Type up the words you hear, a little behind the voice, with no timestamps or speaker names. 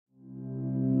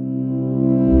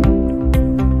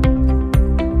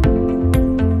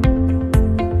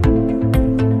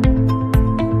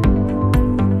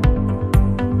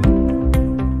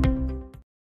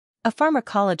A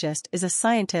pharmacologist is a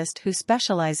scientist who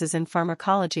specializes in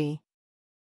pharmacology.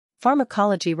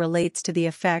 Pharmacology relates to the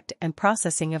effect and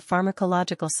processing of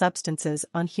pharmacological substances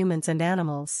on humans and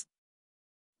animals.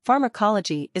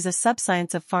 Pharmacology is a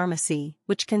subscience of pharmacy,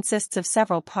 which consists of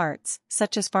several parts,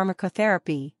 such as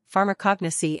pharmacotherapy,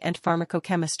 pharmacognosy, and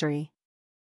pharmacochemistry.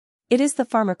 It is the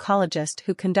pharmacologist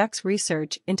who conducts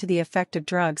research into the effect of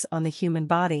drugs on the human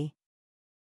body.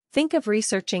 Think of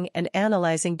researching and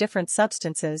analyzing different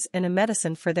substances in a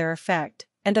medicine for their effect,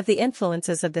 and of the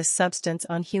influences of this substance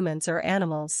on humans or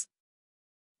animals.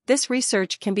 This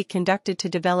research can be conducted to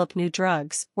develop new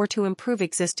drugs or to improve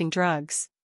existing drugs.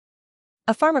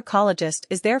 A pharmacologist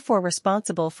is therefore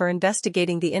responsible for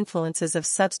investigating the influences of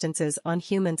substances on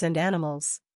humans and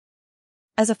animals.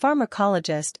 As a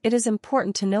pharmacologist, it is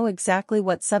important to know exactly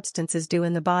what substances do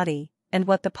in the body, and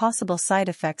what the possible side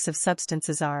effects of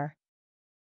substances are.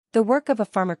 The work of a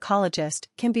pharmacologist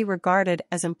can be regarded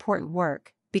as important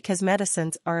work, because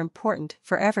medicines are important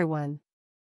for everyone.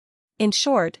 In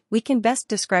short, we can best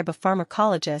describe a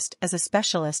pharmacologist as a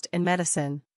specialist in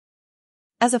medicine.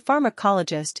 As a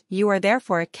pharmacologist, you are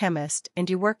therefore a chemist and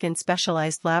you work in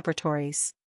specialized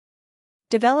laboratories.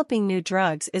 Developing new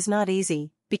drugs is not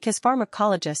easy, because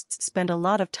pharmacologists spend a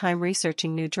lot of time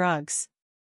researching new drugs.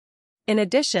 In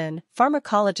addition,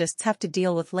 pharmacologists have to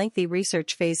deal with lengthy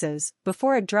research phases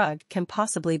before a drug can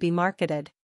possibly be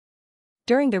marketed.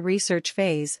 During the research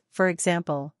phase, for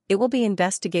example, it will be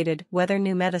investigated whether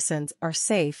new medicines are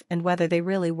safe and whether they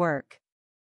really work.